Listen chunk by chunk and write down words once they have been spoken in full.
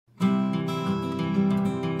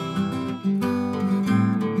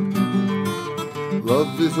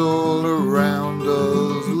Love is all around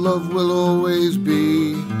us, love will always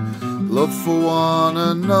be. Love for one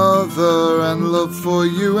another and love for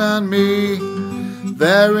you and me.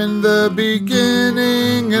 There in the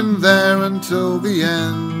beginning and there until the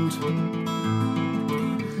end.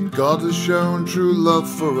 God has shown true love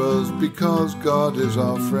for us because God is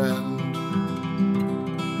our friend.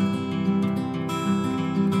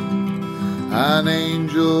 An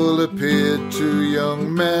angel appeared to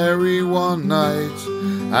young Mary one night,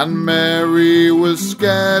 and Mary was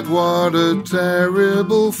scared, what a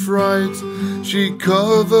terrible fright. She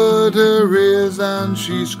covered her ears and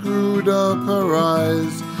she screwed up her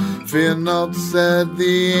eyes. Fear not, said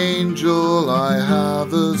the angel, I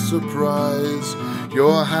have a surprise.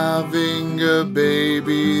 You're having a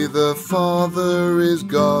baby, the Father is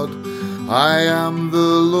God. I am the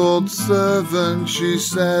Lord's servant, she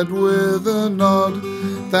said with a nod.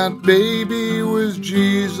 That baby was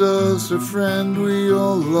Jesus, a friend we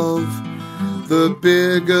all love. The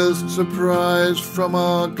biggest surprise from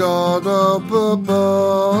our God up above.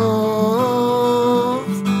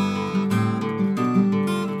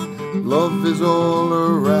 Love is all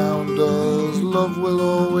around us, love will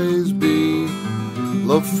always be.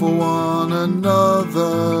 Love for one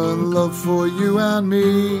another, love for you and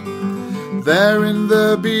me. There in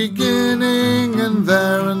the beginning and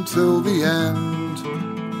there until the end.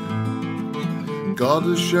 God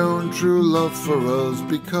has shown true love for us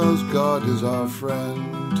because God is our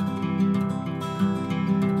friend.